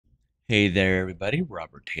Hey there, everybody.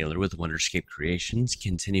 Robert Taylor with Wonderscape Creations,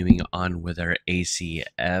 continuing on with our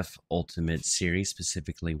ACF Ultimate series,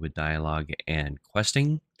 specifically with dialogue and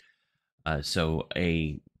questing. So,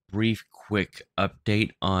 a brief, quick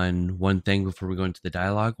update on one thing before we go into the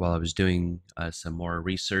dialogue. While I was doing some more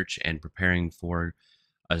research and preparing for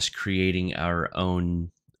us creating our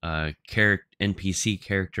own NPC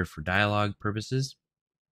character for dialogue purposes,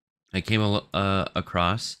 I came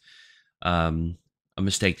across um, a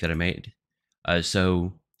mistake that I made.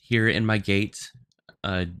 So here in my gate,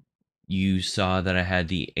 uh, you saw that I had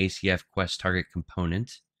the ACF quest target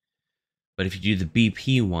component. But if you do the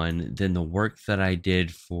BP one, then the work that I did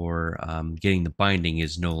for getting the binding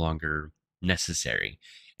is no longer necessary,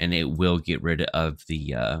 and it will get rid of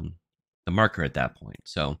the marker at that point.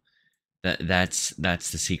 So that's the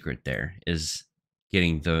secret there, is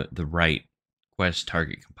getting the right quest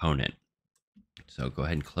target component. So go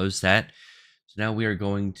ahead and close that. So now we are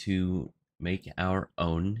going to make our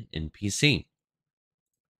own NPC.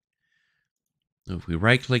 So if we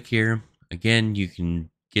right click here, again, you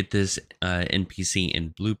can get this NPC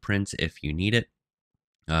in blueprints if you need it.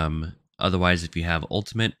 Otherwise, if you have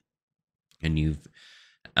ultimate and you've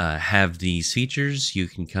have these features, you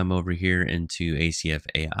can come over here into ACF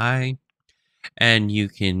AI and you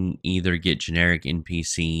can either get generic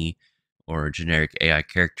NPC or generic AI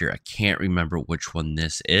character. I can't remember which one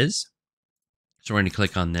this is. So we're going to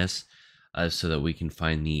click on this so that we can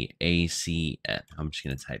find the ACF. I'm just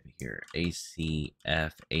going to type it here. ACFATS.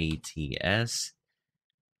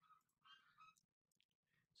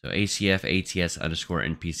 So ACFATS underscore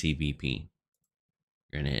NPC VP.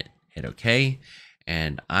 We're going to hit OK.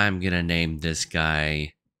 And I'm going to name this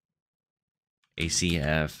guy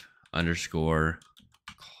ACF underscore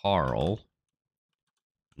Carl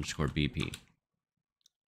underscore BP.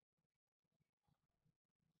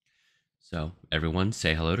 So everyone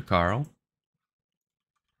say hello to Carl.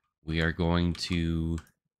 We are going to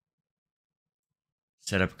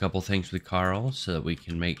set up a couple things with Carl so that we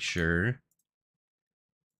can make sure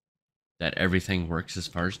that everything works as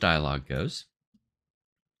far as dialogue goes.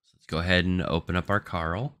 So let's go ahead and open up our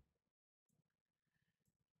Carl.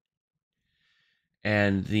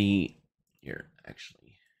 And here,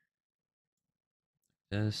 actually,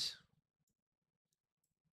 this.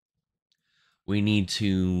 We need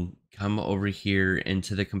to come over here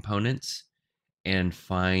into the components and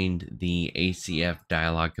find the ACF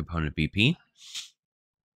dialogue component BP.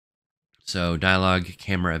 So dialogue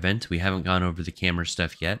camera event, we haven't gone over the camera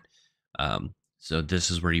stuff yet. So this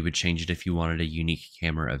is where you would change it if you wanted a unique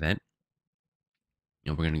camera event.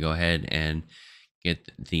 And we're going to go ahead and get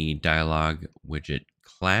the dialogue widget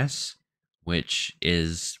class, which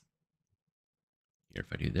is, here,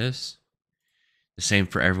 if I do this, the same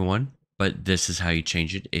for everyone, but this is how you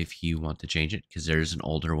change it if you want to change it, because there's an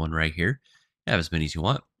older one right here. You have as many as you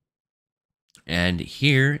want. And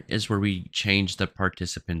here is where we change the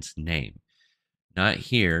participant's name. Not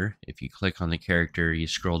here. If you click on the character, you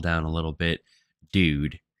scroll down a little bit,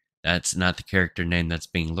 dude. That's not the character name that's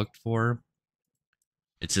being looked for.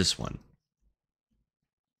 It's this one.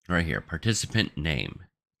 Right here, participant name.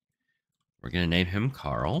 We're going to name him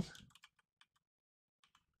Carl.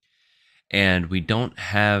 And we don't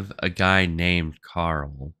have a guy named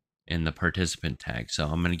Carl in the participant tag. So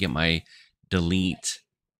I'm going to get my delete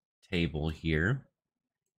table here.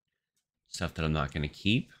 Stuff that I'm not going to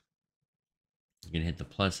keep. I'm going to hit the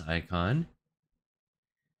plus icon.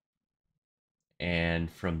 And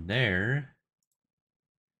from there,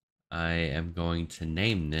 I am going to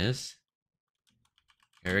name this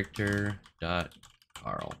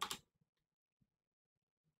character.Carl.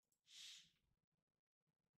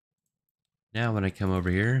 Now when I come over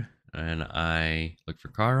here and I look for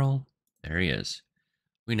Carl, there he is.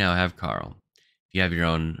 We now have Carl. If you have your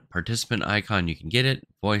own participant icon, you can get it.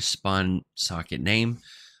 Voice spawn socket name.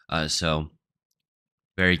 So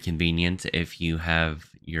very convenient if you have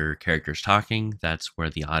your characters talking. That's where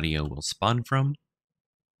the audio will spawn from.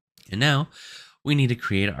 And now we need to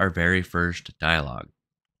create our very first dialogue.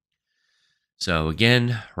 So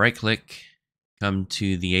again, right click, come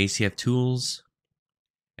to the ACF tools,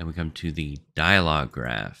 and we come to the dialogue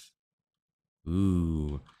graph.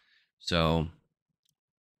 Ooh, so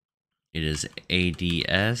it is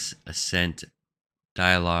ADS, Ascent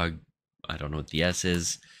Dialogue. I don't know what the S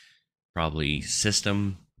is, probably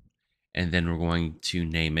system. And then we're going to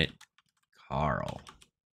name it Carl.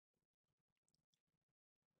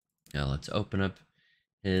 Now let's open up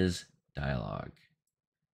his dialogue.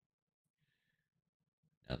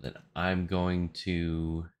 Now that I'm going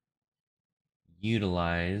to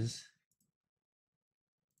utilize,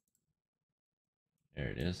 there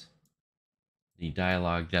it is, the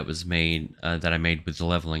dialogue that was made, that I made with the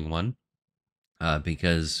leveling one,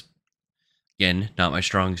 because, again, not my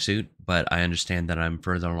strong suit, but I understand that I'm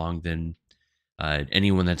further along than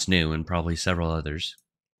anyone that's new and probably several others.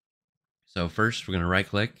 So first, we're going to right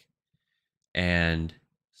click and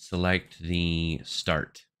select the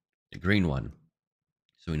start, the green one.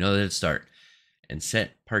 So we know that it's start, and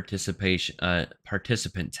set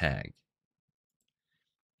participant tag.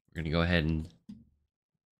 We're going to go ahead and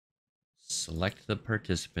select the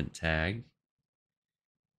participant tag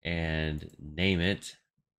and name it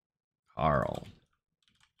Carl.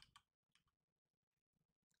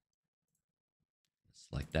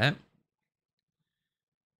 Select that.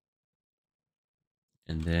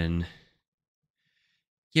 And then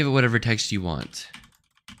give it whatever text you want.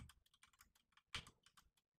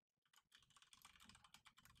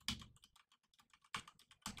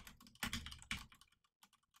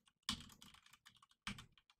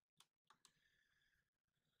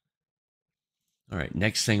 All right,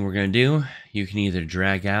 next thing we're going to do, you can either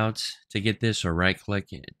drag out to get this or right click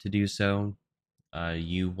to do so.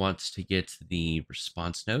 You want to get the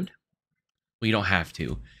response node. Well, you don't have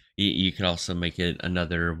to. You can also make it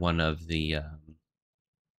another one of the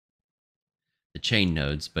chain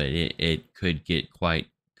nodes, but it could get quite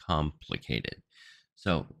complicated.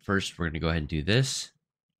 So first, we're going to go ahead and do this.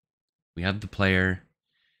 We have the player.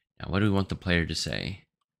 Now, what do we want the player to say?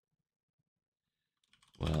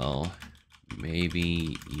 Well,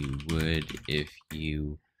 maybe you would if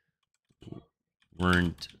you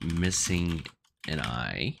weren't missing an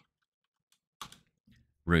eye.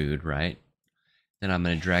 Rude, right? Then I'm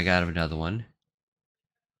going to drag out of another one.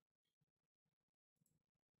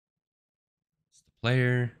 It's the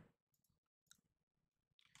player.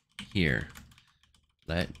 Here,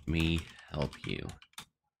 let me help you.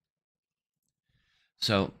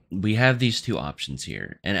 So we have these two options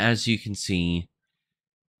here. And as you can see,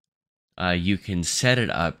 you can set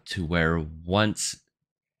it up to where once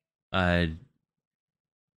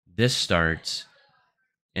this starts,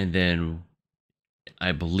 and then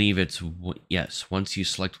I believe it's, yes, once you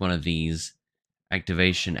select one of these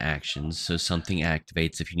activation actions, so something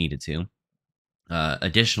activates if you need it to.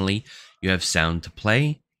 Additionally, you have sound to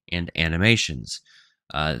play and animations,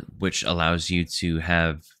 which allows you to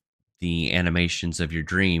have the animations of your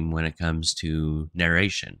dream when it comes to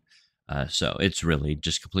narration. So it's really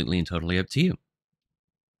just completely and totally up to you.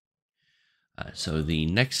 So the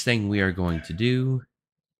next thing we are going to do,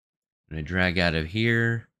 I'm going to drag out of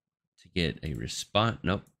here to get a response.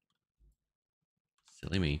 Nope.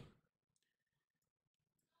 Silly me.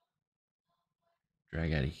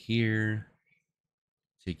 Drag out of here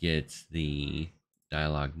to get the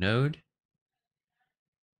dialogue node.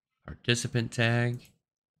 Participant tag.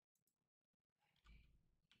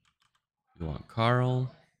 We want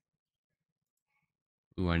Carl.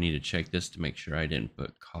 Ooh, I need to check this to make sure I didn't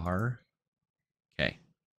put car. Okay.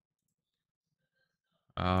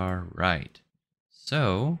 All right.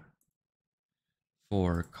 So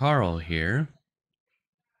for Carl here,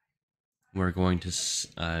 we're going to,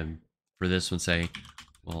 for this one, say,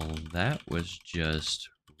 well, that was just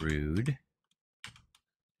rude.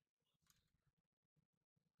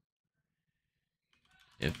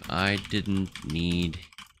 If I didn't need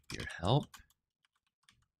your help,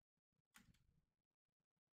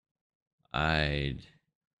 I'd,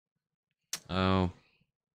 oh,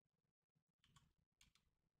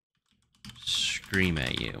 scream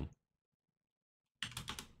at you.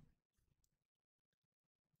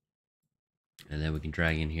 And then we can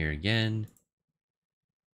drag in here again.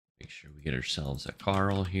 Make sure we get ourselves a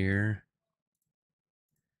Carl here.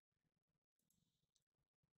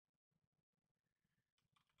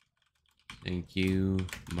 Thank you,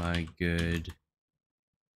 my good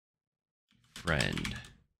friend.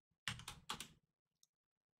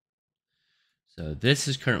 So this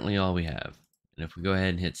is currently all we have. And if we go ahead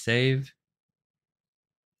and hit save,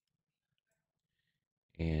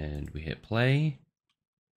 and we hit play,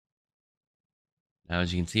 now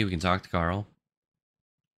as you can see, we can talk to Carl.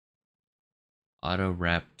 Auto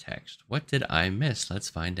wrap text. What did I miss? Let's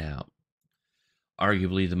find out.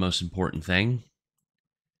 Arguably the most important thing.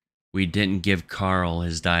 We didn't give Carl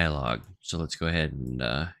his dialogue. So let's go ahead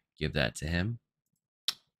and give that to him.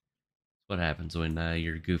 What happens when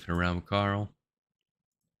you're goofing around with Carl?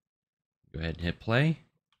 Go ahead and hit play.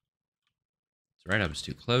 That's right, I was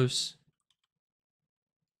too close.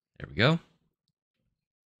 There we go.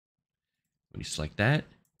 When you select that,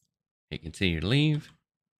 hit continue to leave.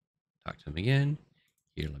 Talk to him again.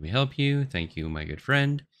 Here, let me help you. Thank you, my good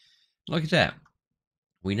friend. Look at that.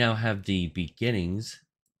 We now have the beginnings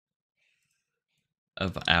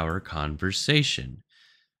of our conversation.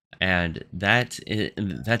 And that's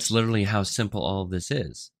literally how simple all of this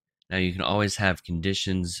is. Now, you can always have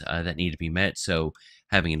conditions that need to be met. So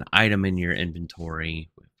having an item in your inventory,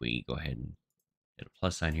 if we go ahead and hit a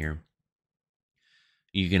plus sign here,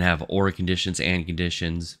 you can have or conditions and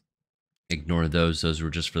conditions. Ignore those. Those were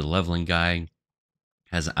just for the leveling guy.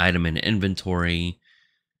 Has an item in inventory.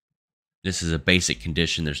 This is a basic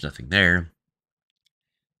condition. There's nothing there.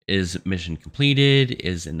 Is mission completed?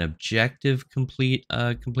 Is an objective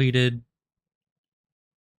completed?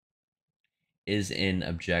 Is in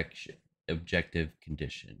objective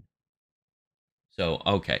condition. So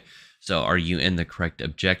okay. So are you in the correct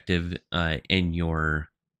objective in your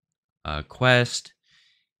quest?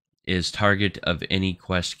 Is target of any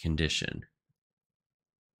quest condition.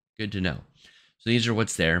 Good to know. So these are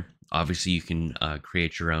what's there. Obviously, you can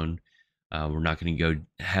create your own. We're not going to go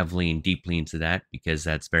heavily and deeply into that because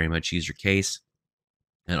that's very much user case.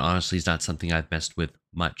 And honestly, it's not something I've messed with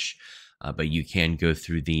much. But you can go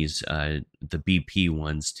through these, the BP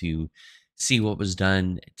ones, to see what was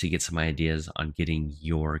done to get some ideas on getting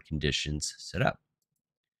your conditions set up.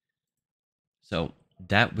 So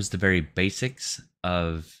that was the very basics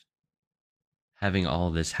of having all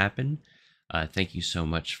of this happen. Thank you so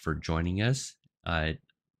much for joining us. I'm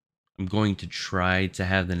going to try to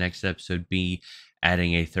have the next episode be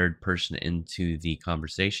adding a third person into the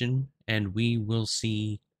conversation, and we will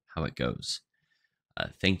see how it goes.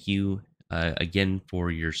 Thank you again for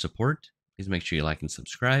your support. Please make sure you like and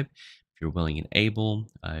subscribe. If you're willing and able,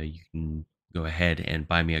 you can go ahead and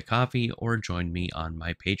buy me a coffee or join me on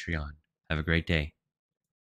my Patreon. Have a great day.